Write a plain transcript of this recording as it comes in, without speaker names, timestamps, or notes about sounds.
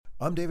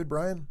I'm David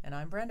Bryan. And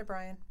I'm Brenda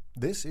Bryan.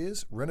 This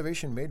is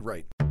Renovation Made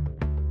Right.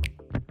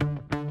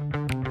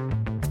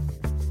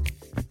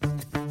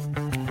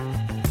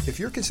 If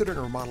you're considering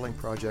a remodeling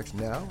project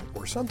now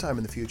or sometime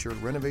in the future,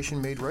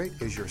 Renovation Made Right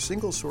is your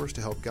single source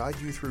to help guide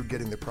you through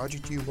getting the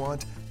project you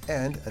want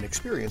and an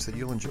experience that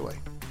you'll enjoy.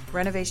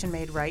 Renovation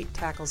Made Right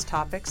tackles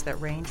topics that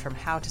range from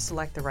how to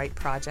select the right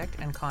project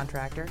and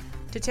contractor,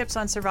 to tips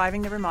on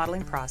surviving the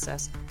remodeling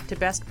process, to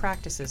best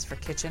practices for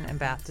kitchen and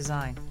bath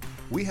design.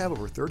 We have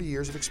over 30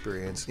 years of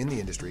experience in the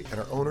industry and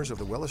are owners of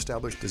the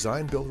well-established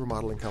design-build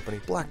remodeling company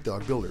Black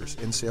Dog Builders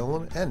in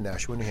Salem and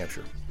Nashua, New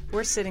Hampshire.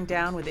 We're sitting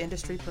down with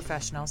industry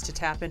professionals to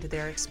tap into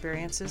their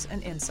experiences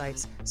and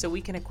insights so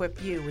we can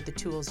equip you with the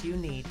tools you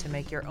need to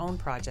make your own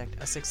project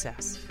a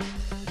success.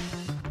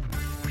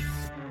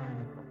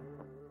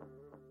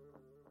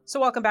 So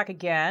welcome back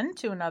again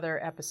to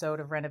another episode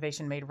of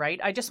Renovation Made Right.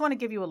 I just want to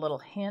give you a little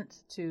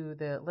hint to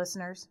the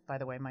listeners. By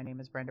the way, my name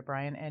is Brenda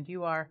Bryan, and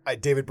you are?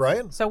 David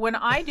Bryan. So when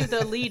I do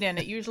the lead-in,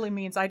 it usually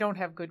means I don't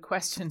have good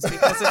questions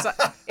because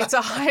it's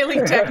a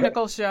highly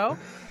technical show,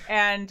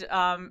 and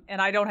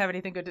I don't have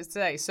anything good to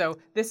say. So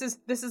this is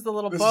the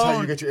little bone. This is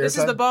how you get your This airtime?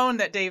 is the bone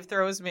that Dave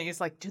throws me.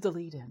 He's like, do the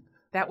lead-in.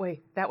 That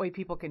way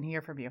people can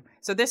hear from you.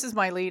 So this is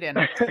my lead-in.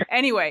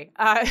 Anyway,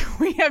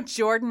 we have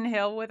Jordan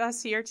Hill with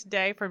us here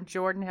today from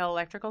Jordan Hill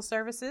Electrical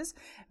Services,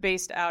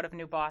 based out of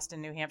New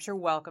Boston, New Hampshire.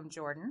 Welcome,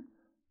 Jordan.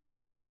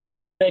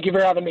 Thank you for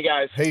having me,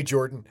 guys. Hey,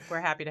 Jordan.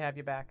 We're happy to have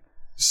you back.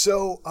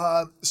 So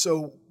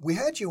we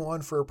had you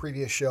on for a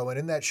previous show, and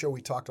in that show we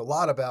talked a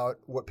lot about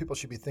what people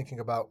should be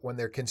thinking about when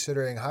they're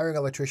considering hiring an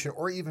electrician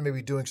or even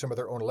maybe doing some of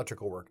their own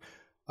electrical work.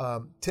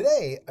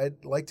 Today,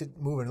 I'd like to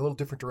move in a little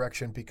different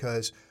direction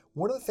because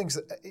one of the things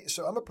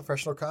so I'm a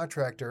professional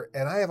contractor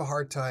and I have a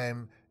hard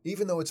time,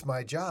 even though it's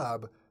my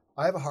job,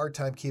 I have a hard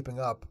time keeping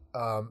up.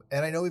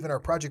 And I know even our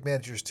project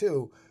managers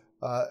too,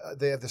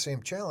 they have the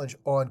same challenge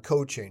on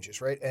code changes,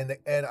 right? And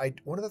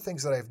one of the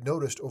things that I've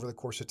noticed over the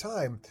course of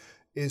time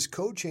is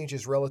code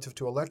changes relative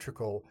to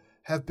electrical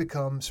have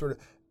become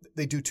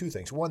they do two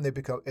things. One,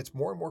 it's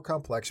more and more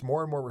complex,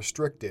 more and more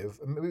restrictive.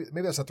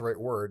 Maybe that's not the right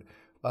word.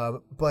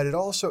 But it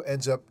also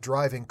ends up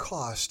driving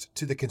cost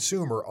to the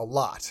consumer a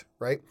lot,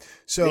 right?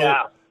 So,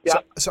 yeah.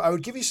 So I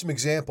would give you some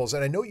examples,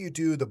 and I know you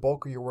do the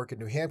bulk of your work in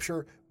New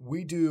Hampshire.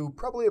 We do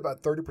probably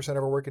about 30% of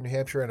our work in New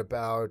Hampshire and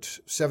about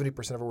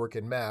 70% of our work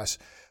in Mass.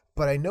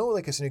 But I know,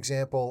 like as an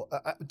example,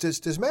 do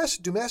Mass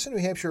and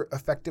New Hampshire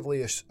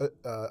effectively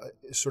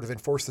sort of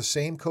enforce the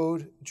same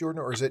code,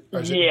 Jordan, or is it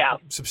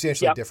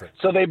substantially different?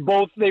 So they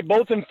both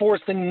enforce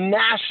the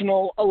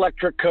national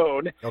electric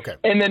code. Okay.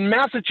 And then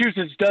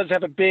Massachusetts does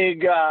have a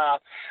big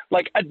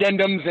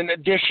addendums and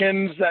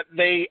additions that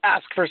they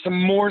ask for some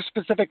more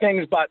specific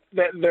things, but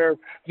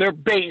their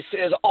base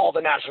is all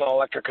the national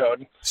electric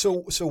code.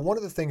 So one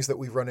of the things that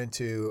we've run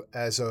into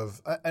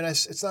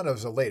it's not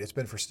as of late, it's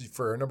been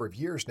for a number of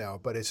years now,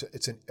 but it's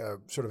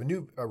sort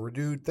of a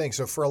renewed thing.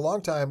 So for a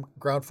long time,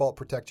 ground fault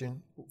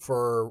protection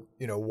for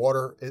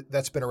water,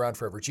 that's been around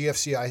forever.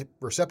 GFCI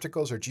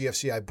receptacles or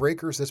GFCI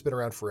breakers, that's been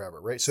around forever,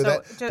 right?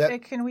 So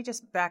can we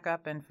just back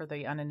up and for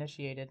the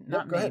uninitiated,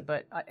 not me,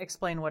 but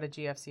explain what a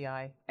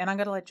GFCI, and I'm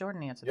going to let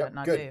Jordan answer that,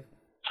 not Dave.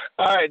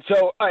 All right.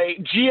 So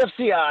a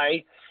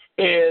GFCI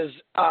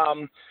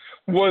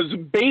was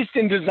based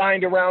and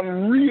designed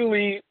around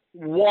really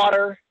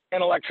water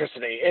and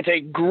electricity. It's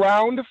a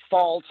ground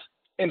fault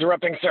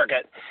interrupting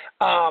circuit.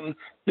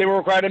 They were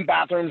required in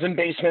bathrooms and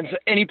basements,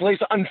 any place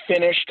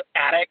unfinished,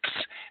 attics,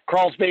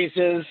 crawl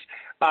spaces.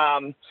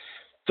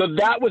 So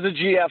that was a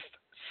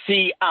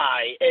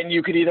GFCI, and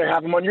you could either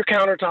have them on your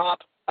countertop,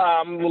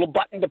 little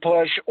button to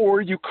push,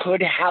 or you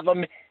could have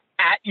them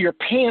at your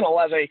panel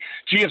as a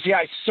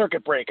GFCI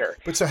circuit breaker.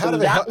 But so how do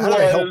they help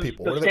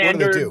people? What do they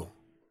do?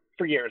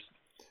 For years.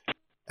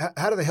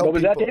 How do they help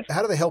people?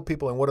 How do they help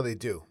people, and what do they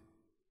do?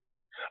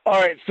 All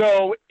right.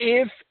 So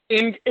if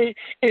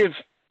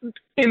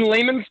in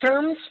layman's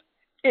terms,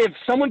 if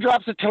someone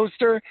drops a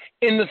toaster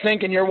in the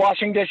sink and you're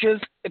washing dishes,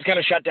 it's going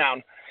to shut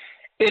down.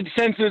 It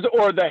senses,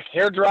 or the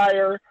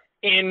hairdryer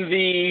in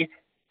the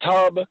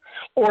tub,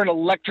 or an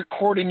electric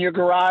cord in your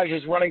garage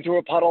is running through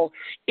a puddle.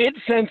 It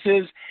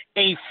senses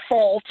a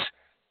fault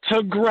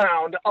to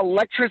ground,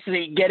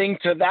 electricity getting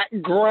to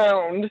that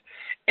ground,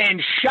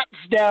 and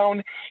shuts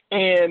down.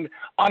 And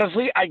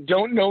honestly, I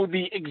don't know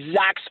the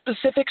exact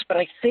specifics, but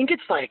I think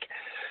it's like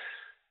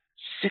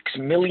 6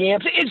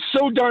 milliamps. It's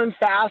so darn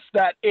fast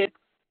that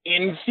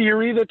in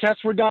theory, the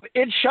tests were done,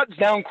 it shuts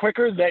down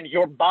quicker than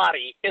your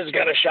body is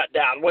going to shut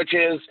down, which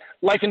is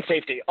life and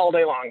safety all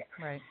day long.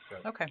 Right.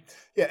 Okay.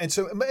 Yeah. And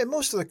so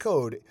most of the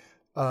code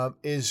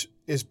is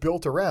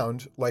built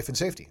around life and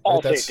safety.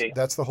 All right? safety.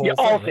 That's the whole thing.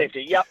 All right?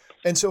 safety. Yep.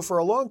 And so for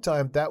a long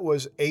time, that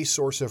was a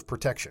source of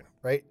protection,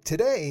 right?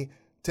 Today,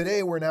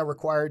 we're now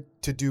required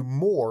to do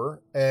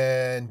more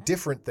and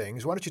different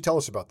things. Why don't you tell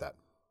us about that?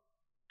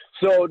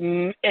 So,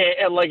 and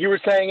like you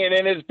were saying, and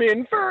it has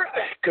been for,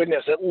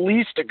 goodness, at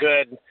least a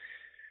good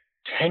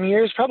 10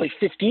 years, probably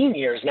 15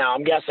 years now,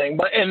 I'm guessing.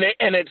 But and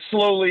it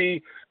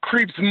slowly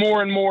creeps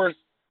more and more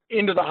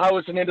into the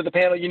house and into the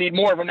panel. You need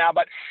more of them now.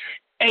 But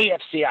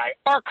AFCI,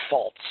 arc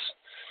faults.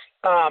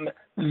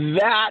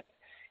 That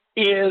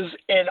is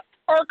an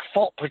arc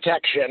fault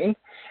protection,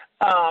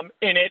 and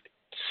it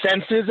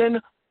senses an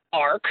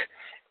arc,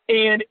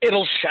 and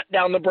it'll shut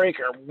down the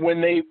breaker.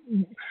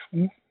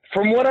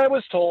 From what I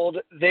was told,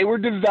 they were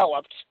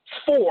developed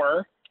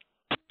for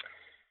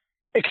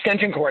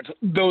extension cords.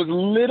 Those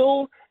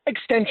little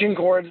extension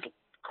cords,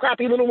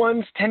 crappy little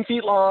ones, 10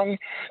 feet long,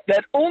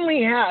 that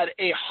only had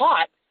a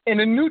hot and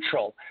a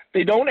neutral.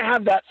 They don't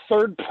have that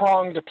third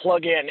prong to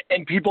plug in,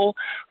 and people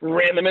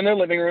ran them in their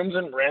living rooms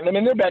and ran them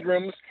in their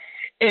bedrooms.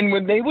 And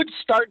when they would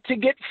start to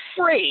get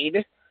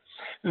frayed,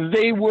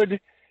 they would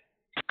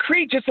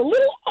create just a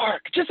little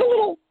arc, just a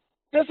little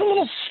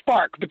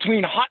spark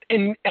between hot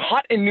and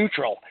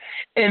neutral.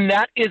 And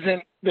that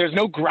isn't, there's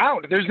no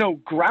ground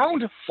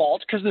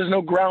fault because there's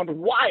no ground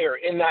wire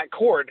in that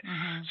cord.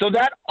 Mm-hmm. So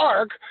that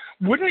arc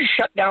wouldn't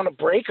shut down a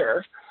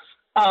breaker.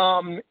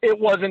 It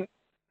wasn't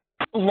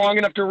long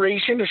enough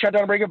duration to shut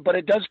down a breaker, but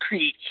it does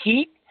create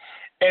heat.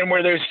 And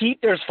where there's heat,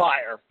 there's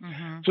fire.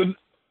 Mm-hmm. So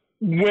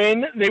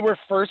when they were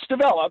first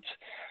developed,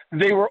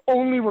 they were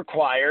only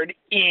required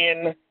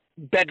in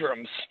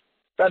bedrooms.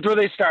 That's where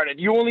they started.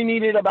 You only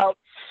needed about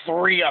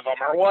 3 of them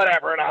or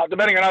whatever,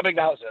 depending on how big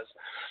the house is.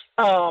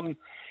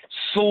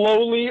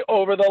 Slowly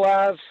over the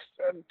last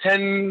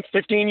 10,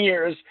 15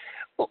 years,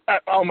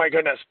 oh my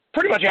goodness,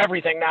 pretty much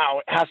everything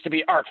now has to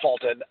be arc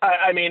faulted.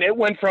 I mean, it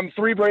went from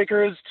 3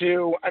 breakers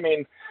to,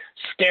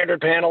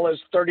 standard panel is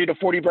 30 to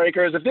 40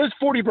 breakers. If there's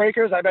 40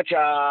 breakers, I bet you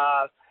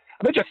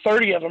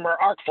 30 of them are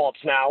arc faults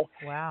now.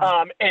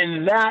 Wow.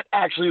 And that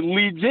actually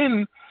leads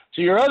in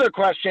to your other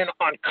question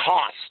on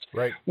cost.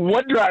 Right.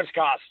 What drives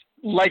cost?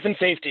 Life and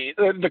safety.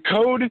 The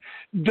code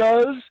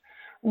does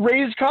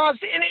raise cost,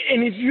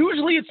 and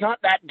it's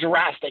not that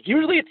drastic.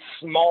 Usually it's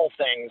small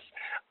things.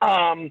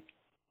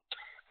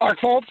 Arc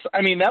faults,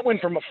 that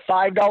went from a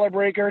 $5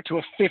 breaker to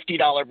a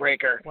 $50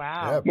 breaker.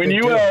 Wow. Yeah, When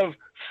you have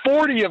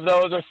 40 of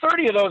those or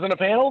 30 of those in a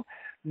panel,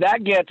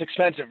 that gets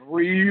expensive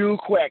real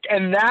quick.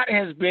 And that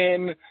has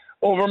been,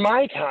 over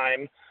my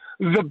time,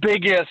 the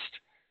biggest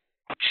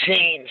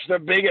change, the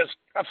biggest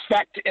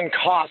effect in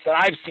cost that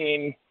I've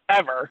seen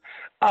ever.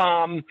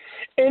 And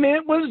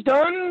it was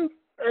done,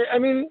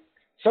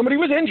 somebody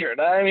was injured.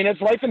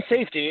 It's life and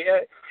safety.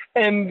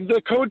 And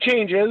the code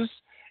changes,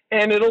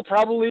 and it'll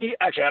probably,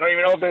 actually, I don't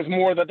even know if there's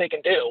more that they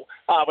can do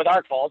with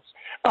arc faults.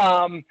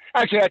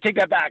 Actually, I take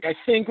that back. I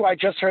think I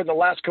just heard in the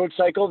last code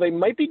cycle, they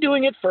might be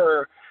doing it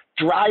for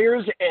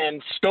dryers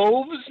and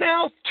stoves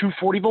now,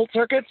 240-volt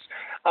circuits,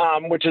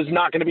 which is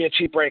not going to be a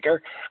cheap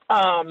breaker.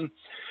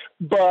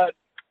 But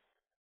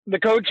the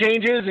code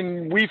changes,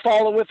 and we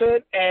follow with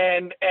it,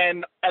 and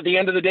at the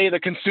end of the day, the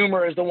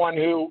consumer is the one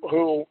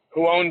who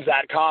owns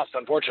that cost,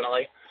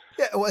 unfortunately.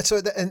 Yeah, well,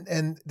 so there's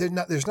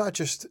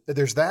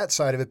that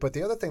side of it, but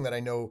the other thing that I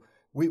know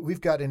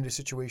we've got into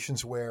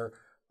situations where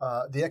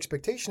the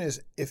expectation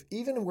is if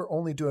even we're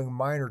only doing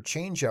minor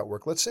change out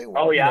work, let's say,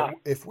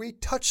 if we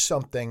touch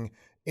something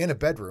in a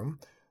bedroom,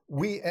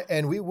 we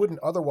wouldn't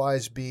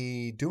otherwise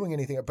be doing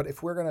anything, but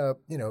if we're gonna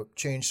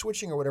change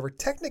switching or whatever,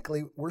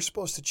 technically we're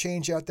supposed to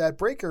change out that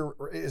breaker.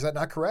 Is that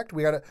not correct?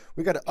 We got to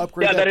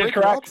upgrade. Yeah, that is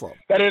correct.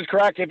 That is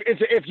correct.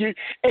 If you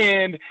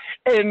and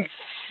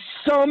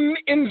some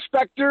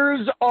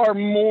inspectors are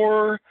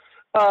more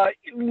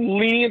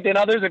lenient than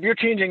others. If you're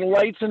changing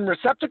lights and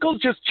receptacles,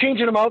 just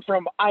changing them out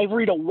from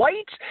ivory to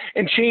white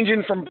and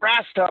changing from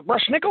brass to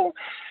brushed nickel,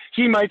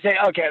 he might say,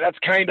 okay, that's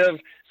kind of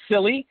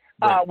silly.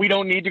 Right. We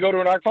don't need to go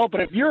to an arc fault.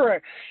 But if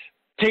you're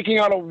taking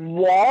out a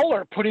wall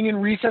or putting in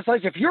recessed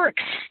lights, if you're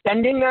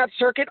extending that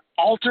circuit,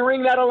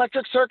 altering that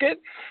electric circuit,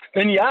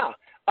 then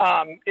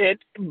it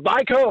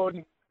by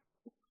code,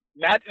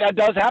 that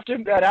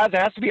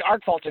has to be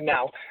arc faulted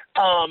now.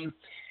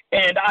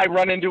 And I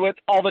run into it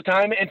all the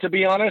time. And to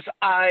be honest,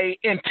 I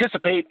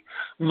anticipate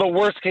the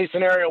worst case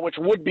scenario, which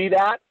would be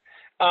that,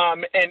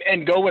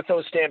 and go with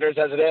those standards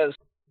as it is.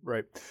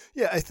 Right.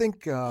 Yeah, I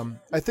think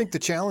the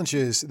challenge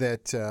is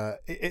that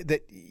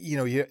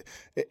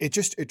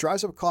it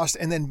drives up cost,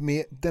 and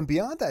then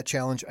beyond that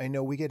challenge, I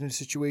know we get into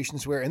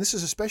situations where, and this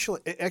is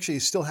actually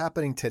still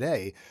happening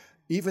today,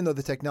 even though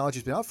the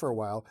technology's been out for a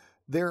while.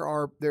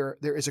 There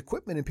is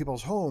equipment in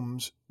people's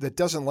homes that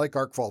doesn't like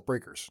arc fault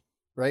breakers.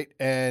 Right.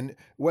 And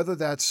whether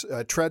that's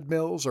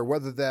treadmills or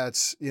whether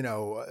that's,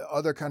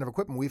 other kind of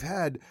equipment, we've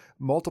had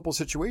multiple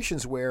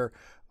situations where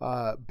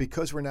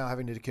because we're now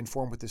having to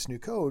conform with this new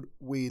code,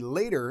 we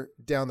later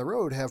down the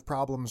road have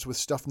problems with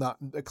stuff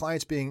the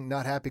clients being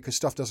not happy because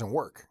stuff doesn't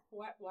work.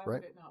 Why right?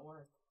 would it not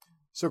work?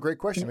 So great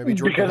question. Maybe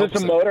George because it's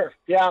a motor.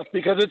 Yeah,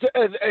 because it's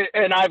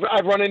and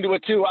I've run into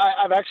it too.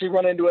 I've actually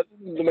run into it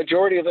the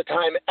majority of the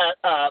time at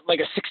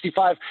like a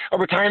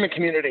retirement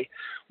community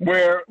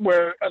where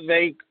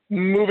they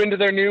move into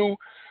their new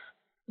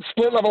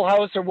split level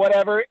house or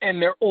whatever, and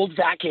their old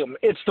vacuum.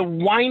 It's the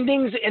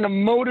windings in a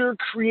motor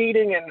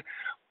creating an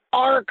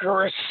arc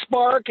or a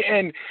spark.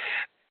 And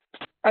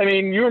I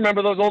mean, you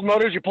remember those old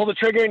motors, you pull the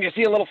trigger and you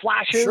see a little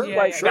flashes, sure,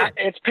 that,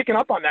 it's picking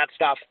up on that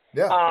stuff.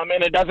 Yeah.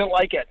 And it doesn't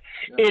like it.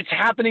 Yeah. It's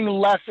happening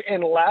less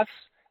and less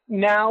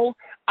now.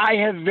 I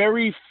have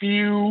very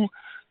few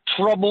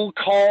trouble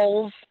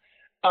calls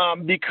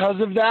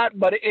because of that,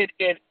 but it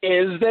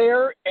is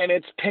there, and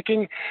it's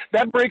picking.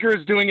 That breaker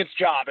is doing its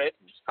job. It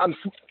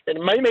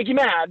might make you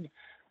mad,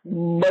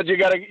 but you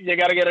gotta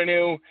get a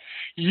new.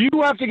 You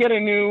have to get a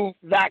new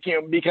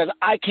vacuum because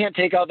I can't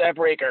take out that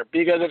breaker.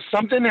 Because if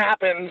something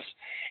happens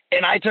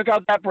and I took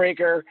out that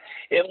breaker,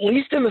 at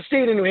least in the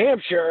state of New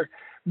Hampshire,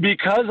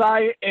 because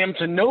I am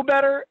to know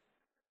better,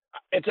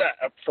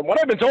 from what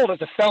I've been told,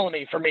 it's a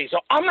felony for me. So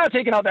I'm not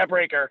taking out that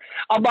breaker.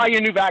 I'll buy you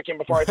a new vacuum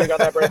before I take out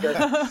that breaker.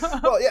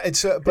 Well, yeah,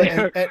 it's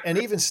and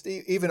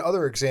even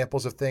other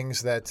examples of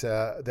things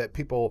that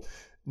people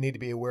need to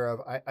be aware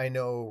of. I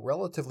know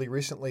relatively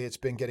recently it's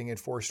been getting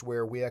enforced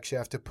where we actually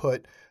have to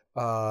put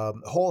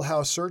whole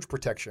house surge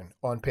protection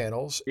on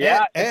panels.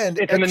 Yeah, and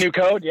it's in the new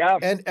code. Yeah,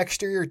 and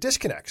exterior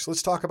disconnects.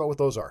 Let's talk about what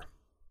those are.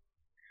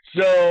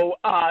 So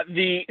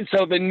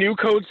the new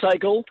code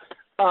cycle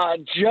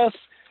just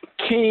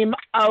came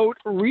out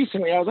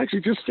recently. I was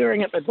actually just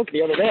staring at my book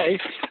the other day.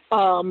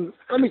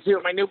 Let me see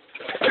what my new.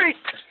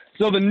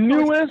 So the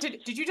newest.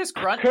 Did you just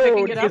grunt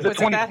picking it up? Was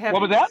it that heavy?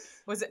 What was that?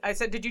 Was it? I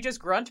said, did you just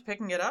grunt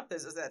picking it up?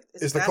 Is that?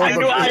 Is the that code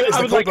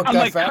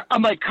book?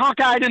 I'm like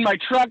cockeyed in my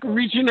truck,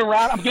 reaching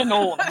around. I'm getting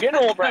old,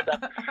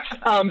 Brenda.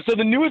 So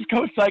the newest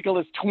code cycle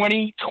is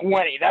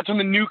 2020. That's when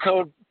the new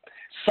code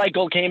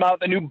cycle came out.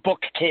 The new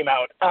book came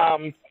out.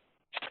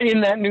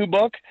 In that new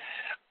book,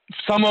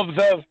 some of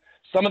the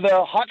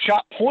hot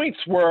shot points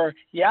were,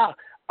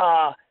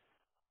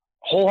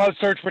 whole house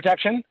surge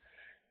protection.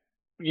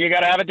 You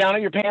got to have it down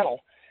at your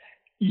panel.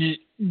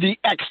 The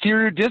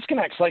exterior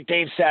disconnects, like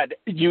Dave said,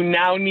 you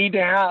now need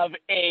to have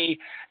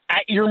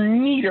at your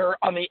meter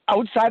on the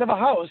outside of a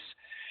house,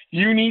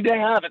 you need to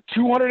have a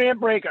 200 amp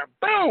breaker,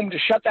 boom, to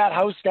shut that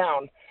house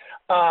down.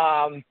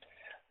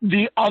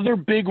 The other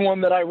big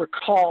one that I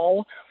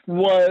recall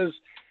was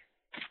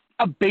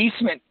a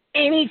basement.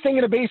 Anything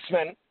in a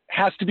basement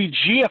has to be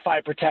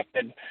GFI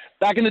protected.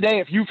 Back in the day,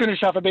 if you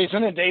finished off a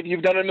basement, and Dave,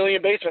 you've done a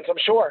million basements, I'm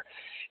sure,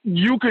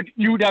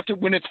 you'd have to,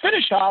 when it's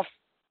finished off,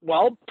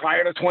 well,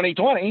 prior to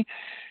 2020,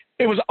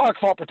 it was arc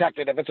fault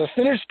protected. If it's a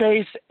finished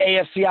space,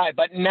 ASCI.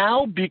 But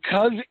now,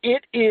 because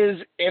it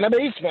is in a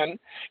basement,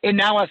 it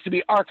now has to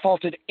be arc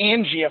faulted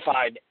and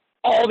GFI'd.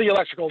 All the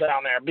electrical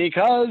down there,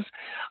 because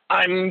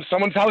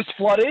someone's house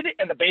flooded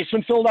and the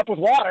basement filled up with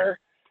water,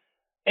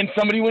 and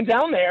somebody went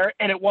down there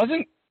and it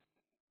wasn't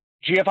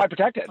GFI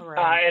protected,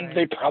 and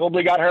they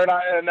probably got hurt,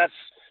 and that's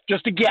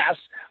just a guess.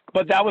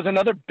 But that was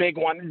another big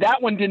one.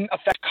 That one didn't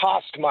affect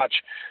cost much.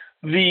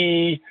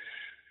 The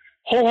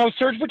whole house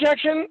surge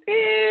protection,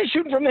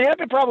 shooting from the hip,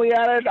 it probably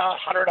added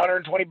 $100,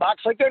 $120.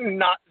 Like, they're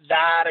not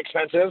that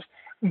expensive.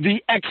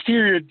 The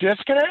exterior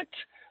disconnect,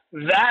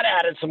 that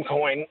added some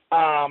coin.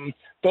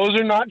 Those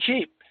are not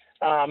cheap.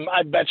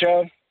 I bet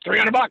you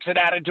 $300 it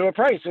added to a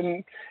price.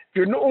 And if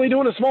you're only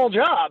doing a small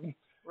job,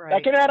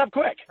 that can add up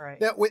quick.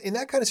 Right. Now, in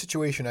that kind of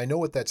situation, I know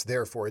what that's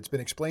there for. It's been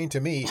explained to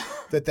me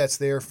that that's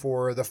there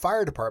for the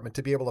fire department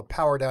to be able to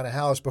power down a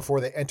house before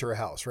they enter a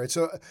house, right?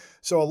 So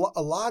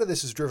a lot of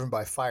this is driven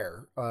by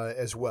fire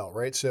as well,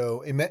 right?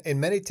 So in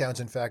many towns,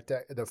 in fact,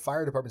 the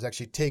fire department has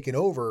actually taken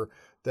over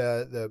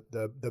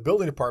the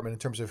building department in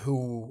terms of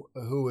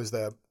who is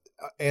the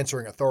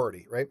answering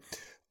authority, right?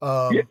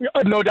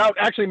 No doubt.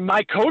 Actually,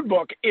 my code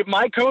book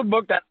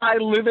that I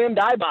live and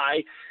die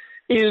by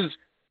is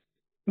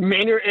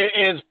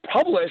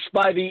published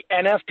by the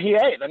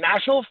NFPA, the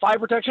National Fire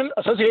Protection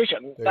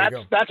Association.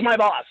 That's my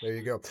boss. There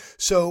you go.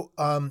 So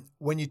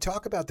when you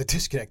talk about the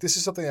disconnect, this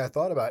is something I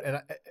thought about,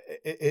 and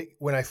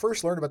when I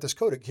first learned about this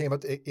code, it came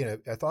up.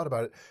 I thought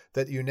about it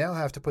that you now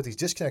have to put these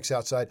disconnects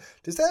outside.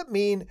 Does that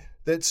mean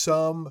that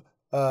some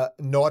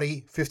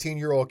naughty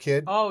 15-year-old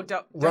kid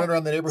running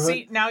around the neighborhood?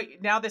 See,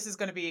 now this is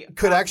going to be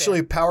could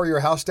actually power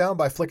your house down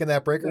by flicking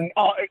that breaker?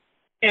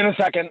 In a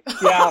second.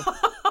 Yeah.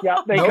 Yeah,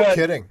 they could. No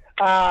kidding.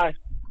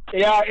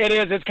 Yeah, it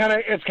is. It's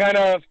kind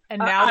of. And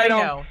now they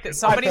know that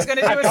somebody's going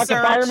to do a search. I've talked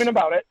to firemen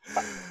about it.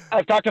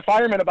 I've talked to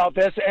firemen about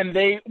this, and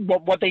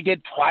what they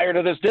did prior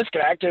to this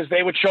disconnect is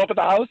they would show up at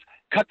the house,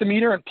 cut the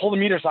meter, and pull the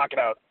meter socket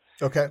out.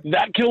 Okay.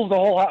 That kills the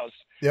whole house.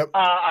 Yep.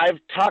 I've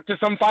talked to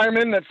some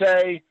firemen that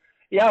say,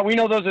 yeah, we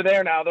know those are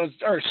there now. Those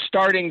are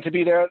starting to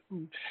be there.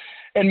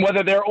 And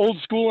whether they're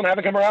old school and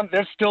haven't come around,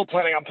 they're still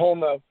planning on pulling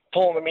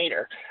the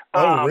meter.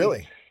 Oh,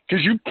 really?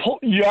 Because you pull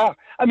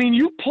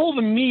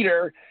the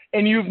meter,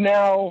 and you've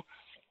now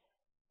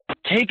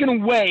taken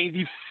away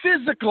the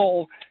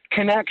physical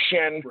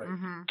connection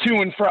to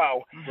and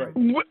fro.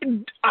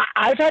 Right.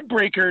 I've had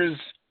breakers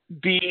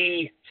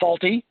be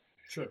faulty.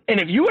 Sure. And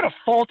if you had a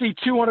faulty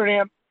 200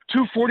 amp,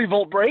 240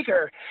 volt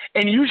breaker,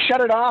 and you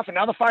shut it off, and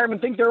now the firemen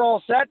think they're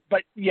all set,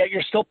 but yet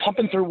you're still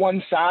pumping through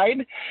one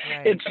side,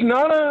 right. It's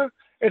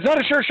not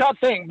a sure shot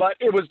thing, but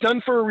it was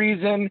done for a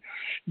reason.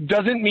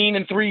 Doesn't mean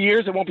in 3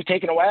 years it won't be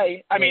taken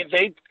away. I mean,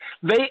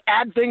 they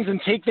add things and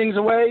take things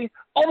away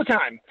all the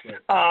time.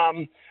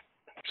 Right.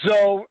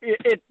 So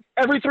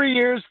every 3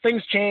 years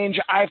things change.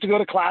 I have to go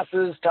to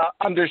classes to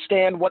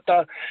understand what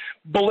the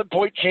bullet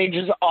point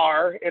changes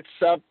are. It's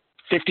a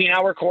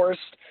 15-hour course.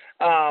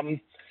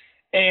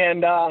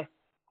 And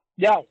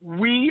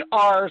we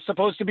are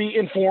supposed to be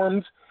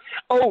informed.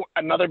 Oh,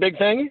 another big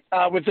thing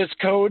with this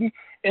code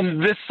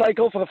in this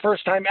cycle for the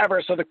first time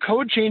ever. So the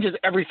code changes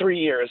every 3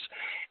 years.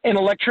 An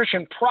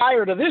electrician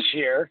prior to this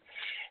year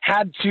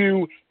had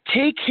to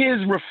take his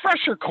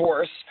refresher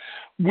course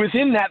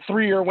within that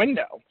 3-year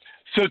window.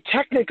 So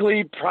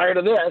technically, prior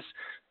to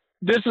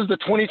this is the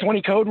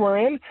 2020 code we're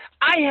in.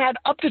 I had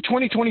up to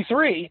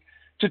 2023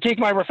 to take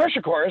my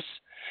refresher course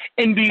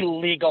and be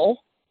legal.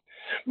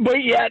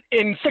 But yet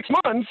in 6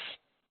 months,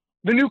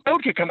 the new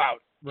code could come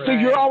out. Right. So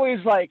you're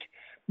always like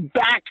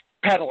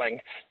backpedaling.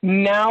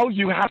 Now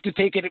you have to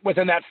take it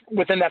within that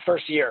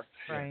first year.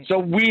 Right. So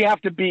we have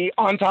to be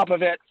on top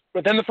of it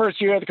within the first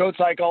year of the code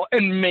cycle,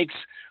 and makes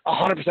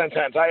 100%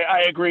 sense.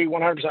 I agree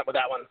 100% with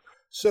that one.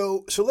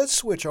 So let's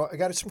switch. I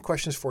got some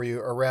questions for you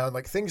around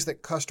like things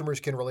that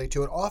customers can relate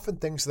to, and often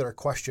things that are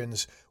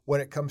questions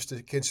when it comes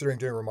to considering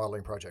doing a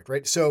remodeling project,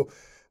 right? So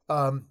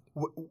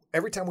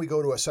every time we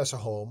go to assess a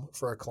home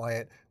for a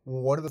client,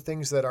 one of the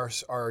things that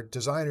our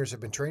designers have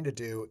been trained to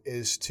do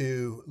is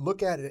to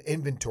look at and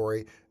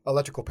inventory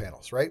electrical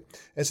panels, right?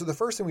 And so the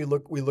first thing we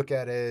look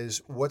at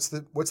is what's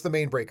the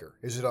main breaker?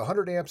 Is it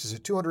 100 amps? Is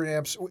it 200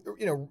 amps?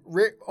 You know,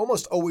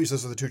 almost always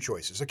those are the two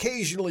choices.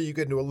 Occasionally you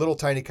get into a little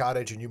tiny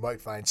cottage and you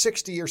might find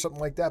 60 or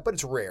something like that, but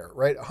it's rare,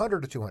 right?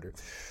 100 to 200.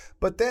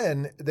 But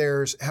then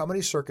there's how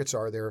many circuits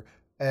are there,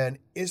 and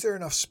is there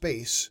enough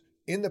space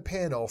in the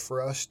panel for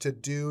us to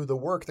do the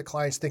work the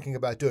client's thinking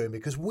about doing?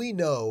 Because we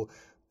know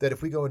that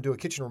if we go and do a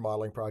kitchen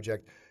remodeling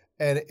project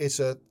and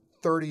it's a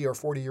 30 or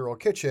 40-year-old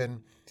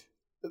kitchen,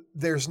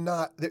 there's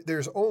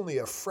only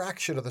a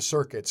fraction of the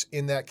circuits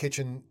in that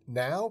kitchen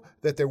now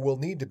that there will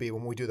need to be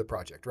when we do the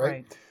project,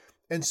 right?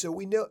 And so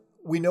we know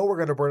we're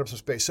going to burn up some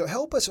space. So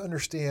help us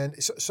understand.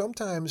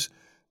 Sometimes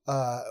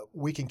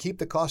we can keep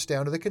the cost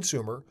down to the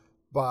consumer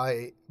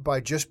by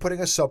just putting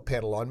a sub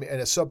panel on,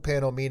 and a sub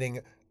panel meaning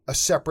a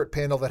separate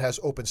panel that has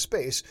open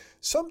space.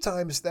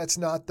 Sometimes that's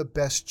not the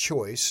best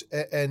choice,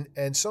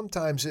 and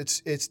sometimes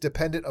it's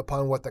dependent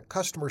upon what the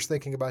customer's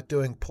thinking about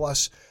doing,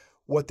 plus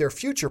what their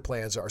future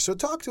plans are. So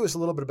talk to us a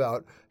little bit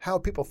about how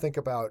people think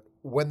about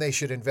when they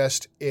should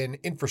invest in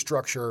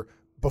infrastructure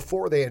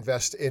before they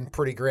invest in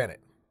pretty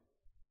granite.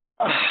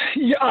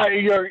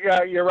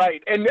 You're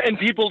right, and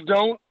people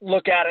don't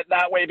look at it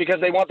that way because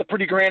they want the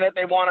pretty granite.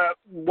 They want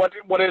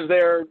what is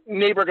their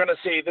neighbor going to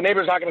see? The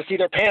neighbor's not going to see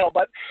their panel,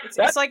 but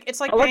it's like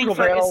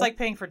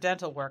paying for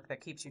dental work that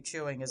keeps you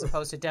chewing as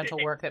opposed to dental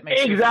work that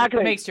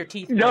makes your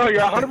teeth. No,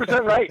 you're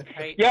 100% right.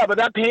 Right. Yeah, but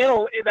that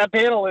panel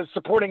is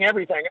supporting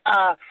everything.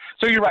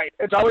 So you're right.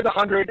 It's always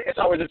 100. It's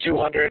always a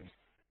 200.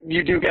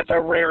 You do get the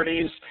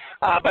rarities,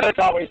 but it's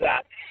always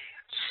that.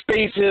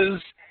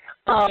 Spaces.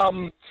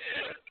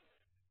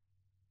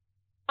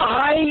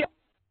 I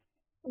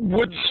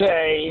would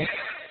say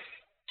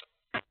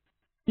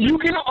you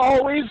can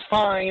always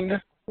find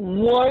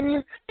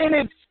one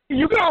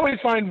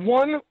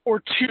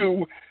or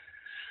two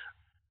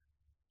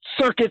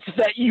circuits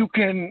that you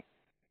can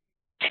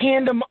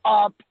tandem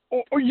up,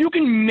 or you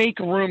can make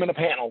room in a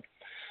panel.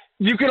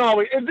 You can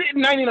always,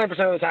 99% of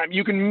the time,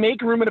 you can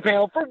make room in a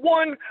panel for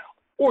one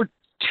or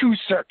two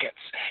circuits.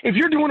 If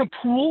you're doing a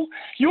pool,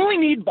 you only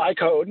need, by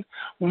code,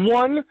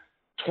 one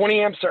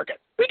 20-amp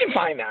circuit. We can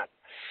find that.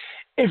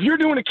 If you're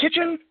doing a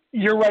kitchen,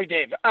 you're right,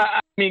 Dave. I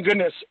mean,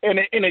 goodness, in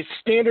a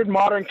standard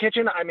modern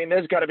kitchen, I mean,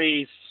 there's got to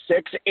be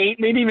 6, 8,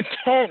 maybe even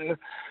 10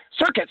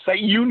 circuits that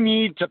you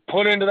need to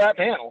put into that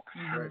panel.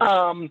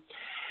 Mm-hmm.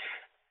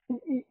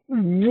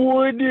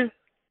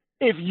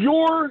 If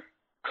you're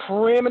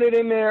cramming it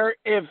in there,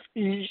 if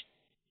you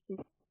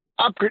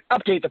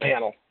update the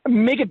panel,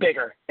 make it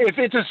bigger. If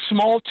it's a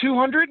small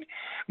 200,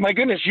 my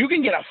goodness, you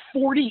can get a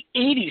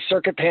 4080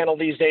 circuit panel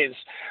these days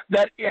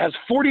that has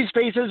 40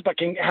 spaces but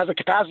has a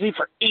capacity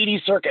for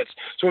 80 circuits.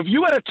 So if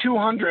you had a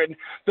 200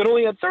 that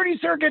only had 30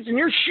 circuits and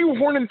you're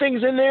shoehorning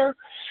things in there,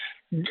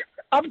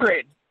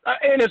 upgrade.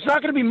 And it's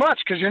not going to be much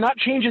because you're not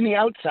changing the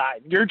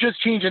outside. You're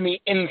just changing the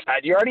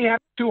inside. You already have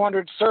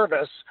 200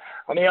 service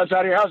on the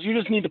outside of your house. You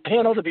just need the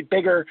panel to be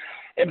bigger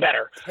and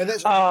better. And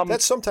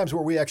that's sometimes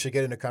where we actually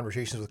get into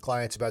conversations with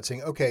clients about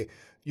saying, okay,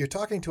 you're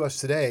talking to us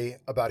today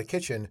about a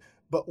kitchen,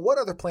 but what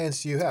other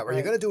plans do you have? Are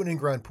you going to do an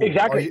in-ground pool?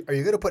 Exactly. Are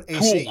you going to put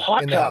AC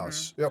in the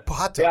house?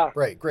 Hot tub. Yeah.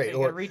 Right, great.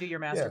 You're going to redo your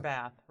master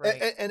bath.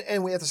 Right.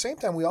 And we, at the same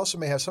time, we also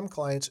may have some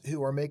clients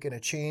who are making a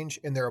change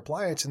in their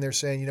appliance, and they're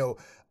saying,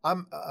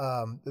 I'm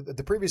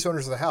the previous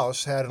owners of the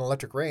house had an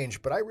electric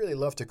range, but I really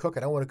love to cook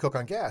and I want to cook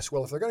on gas.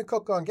 Well, if they're going to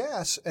cook on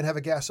gas and have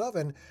a gas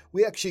oven,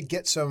 we actually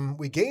gain some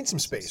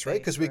space,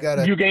 right? Because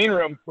you gain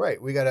room.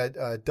 Right. We got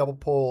a double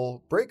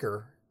pole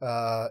breaker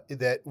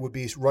that would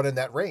be running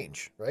that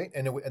range, right?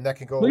 And that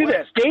can go. Look at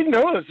this. Dave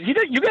knows. You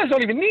guys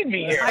don't even need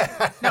me here.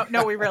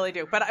 No, we really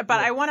do. But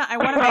I want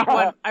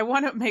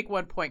to make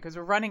one point because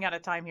we're running out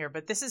of time here.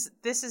 But this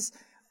is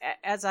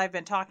as I've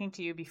been talking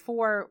to you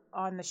before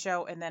on the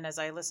show, and then as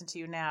I listen to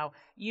you now,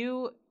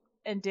 you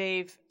and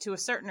Dave, to a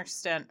certain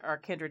extent, are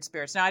kindred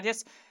spirits. Now,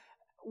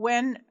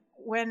 when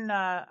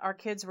our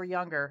kids were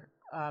younger,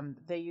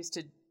 they used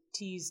to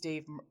tease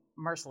Dave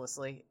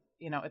mercilessly.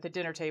 at the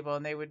dinner table,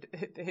 and they would.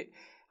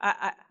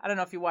 I don't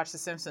know if you watch The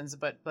Simpsons,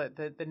 but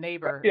the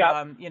neighbor,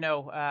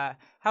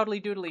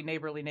 howdly doodly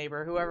neighborly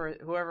neighbor,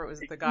 whoever it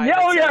was, the guy.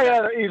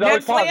 Yeah. He's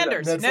Ned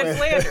Flanders. Ned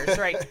Flanders,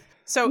 right?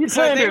 So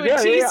they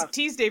would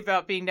tease Dave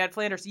about being Ned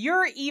Flanders.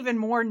 You're even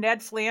more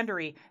Ned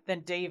Flandery than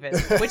David,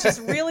 which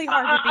is really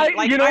hard to beat.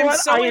 Like, I'm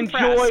so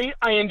impressed.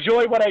 I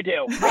enjoy what I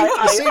do.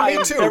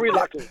 Me too. Very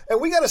lucky. And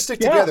we got to stick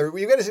together.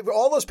 We got to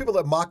all those people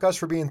that mock us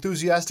for being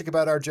enthusiastic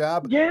about our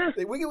job. Yeah.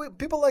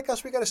 People like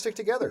us, we got to stick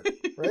together,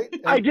 right?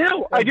 And, I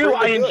do.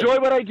 I enjoy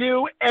what I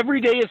do. Every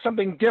day is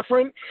something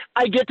different.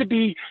 I get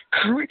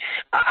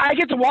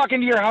to walk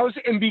into your house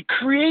and be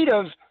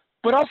creative,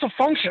 but also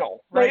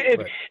functional. Right.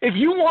 If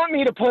you want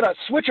me to put a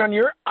switch on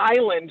your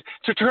island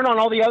to turn on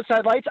all the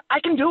outside lights, I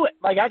can do it.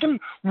 Like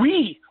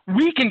we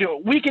can do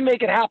it. We can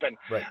make it happen.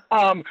 Right.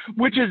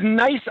 Which is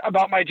nice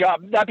about my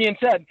job. That being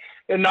said,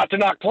 and not to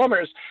knock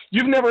plumbers,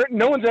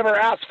 no one's ever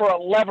asked for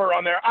a lever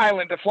on their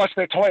island to flush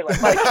their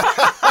toilet. Like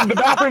the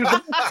bathroom's,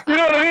 you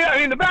know what I mean? I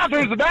mean, the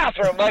bathroom's the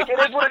bathroom. Like, it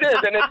is what it is,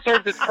 and it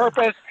serves its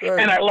purpose. Right.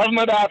 And I love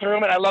my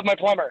bathroom, and I love my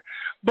plumber.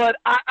 But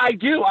I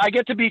do. I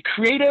get to be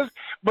creative,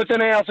 but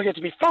then I also get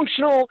to be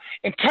functional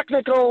and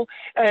technical,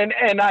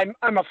 and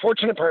I'm a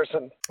fortunate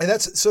person. And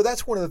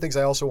that's one of the things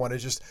I also want to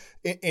just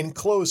in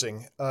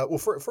closing.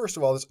 First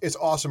of all, it's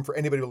awesome for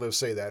anybody to be able to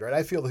say that, right?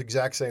 I feel the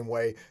exact same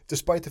way,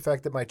 despite the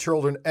fact that my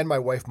children and my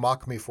wife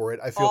mock me for it.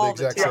 I feel the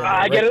exact same way.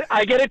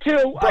 I get it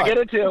too.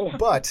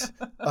 But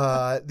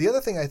the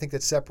other thing I think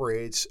that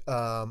separates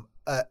a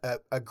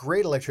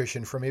great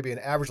electrician from maybe an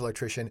average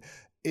electrician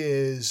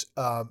is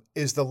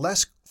the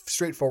less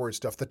straightforward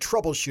stuff, the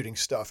troubleshooting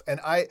stuff. And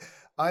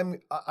I'm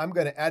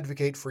going to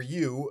advocate for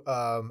you,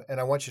 and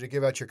I want you to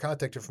give out your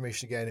contact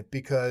information again,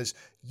 because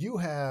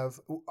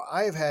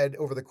I have had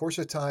over the course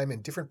of time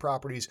in different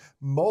properties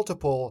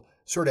multiple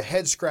sort of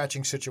head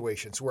scratching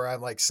situations where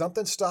I'm like,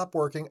 something stopped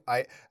working.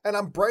 And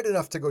I'm bright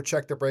enough to go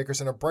check the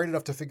breakers, and I'm bright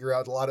enough to figure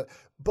out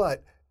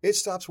but it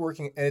stops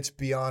working and it's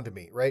beyond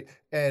me, right?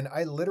 And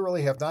I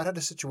literally have not had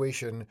a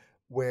situation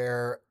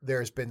where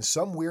there's been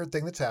some weird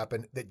thing that's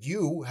happened that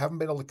you haven't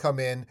been able to come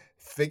in,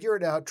 figure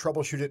it out,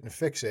 troubleshoot it, and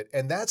fix it.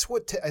 And that's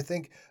what I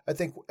think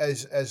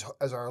as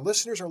our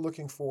listeners are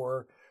looking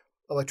for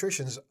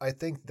electricians, I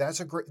think that's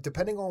a great,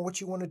 depending on what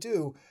you want to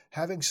do,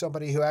 having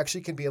somebody who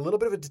actually can be a little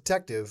bit of a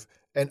detective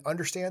and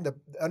understand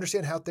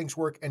how things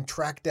work and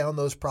track down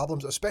those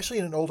problems, especially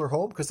in an older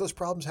home, because those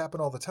problems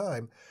happen all the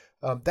time.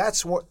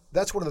 That's one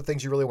of the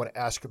things you really want to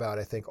ask about,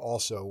 I think,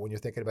 also when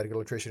you're thinking about a good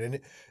electrician. And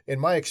in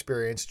my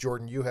experience,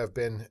 Jordan, you have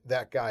been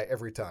that guy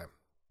every time.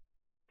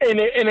 And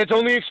it's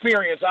only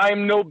experience. I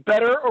am no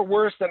better or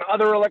worse than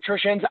other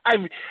electricians.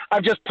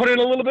 I've just put in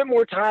a little bit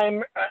more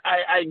time.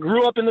 I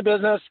grew up in the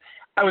business.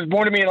 I was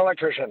born to be an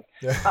electrician.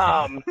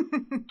 And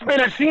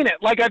I've seen it.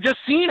 Like, I've just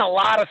seen a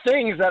lot of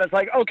things that it's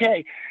like,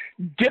 okay,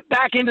 get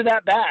back into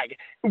that bag.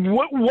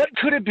 What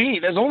could it be?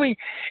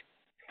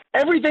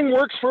 Everything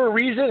works for a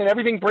reason and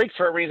everything breaks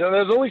for a reason.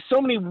 There's only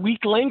so many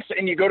weak links,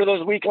 and you go to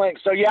those weak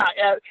links. So yeah,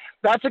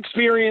 that's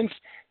experience,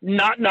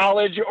 not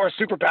knowledge or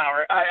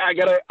superpower.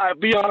 I'll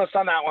be honest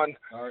on that one.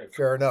 All right,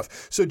 fair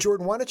enough. So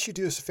Jordan, why don't you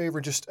do us a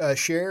favor, just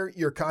share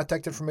your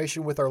contact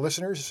information with our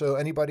listeners, so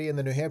anybody in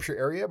the New Hampshire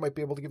area might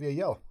be able to give you a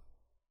yell.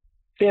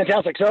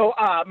 Fantastic. So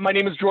my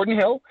name is Jordan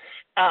Hill.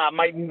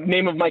 My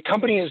name of my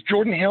company is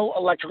Jordan Hill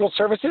Electrical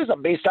Services.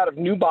 I'm based out of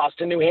New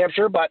Boston, New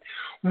Hampshire, but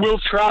will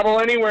travel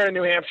anywhere in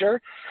New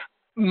Hampshire.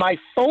 My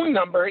phone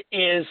number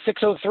is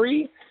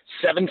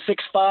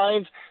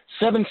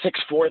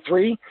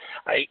 603-765-7643.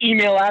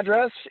 Email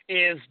address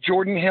is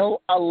Jordan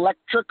Hill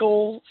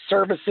Electrical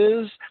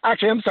Services.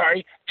 Actually, I'm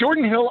sorry,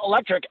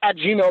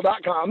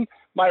 jordanhillelectric@gmail.com.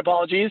 My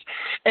apologies.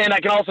 And I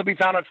can also be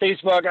found on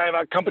Facebook. I have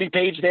a company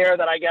page there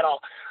that I get a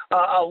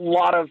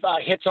lot of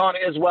hits on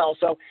as well.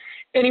 So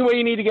any way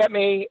you need to get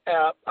me,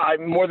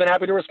 I'm more than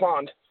happy to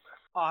respond.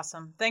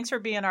 Awesome. Thanks for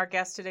being our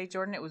guest today,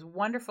 Jordan. It was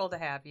wonderful to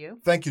have you.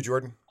 Thank you,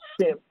 Jordan.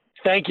 Yeah.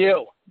 Thank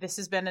you. This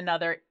has been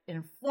another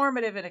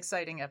informative and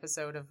exciting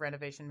episode of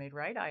Renovation Made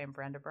Right. I am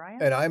Brenda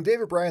Bryant. And I'm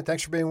David Bryant.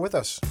 Thanks for being with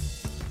us.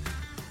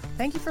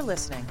 Thank you for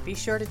listening. Be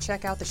sure to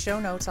check out the show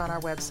notes on our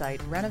website,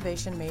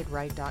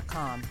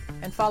 renovationmaderight.com,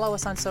 and follow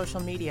us on social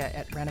media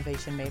at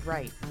Renovation Made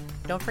Right.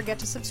 Don't forget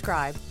to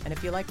subscribe, and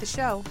if you like the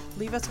show,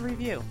 leave us a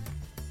review.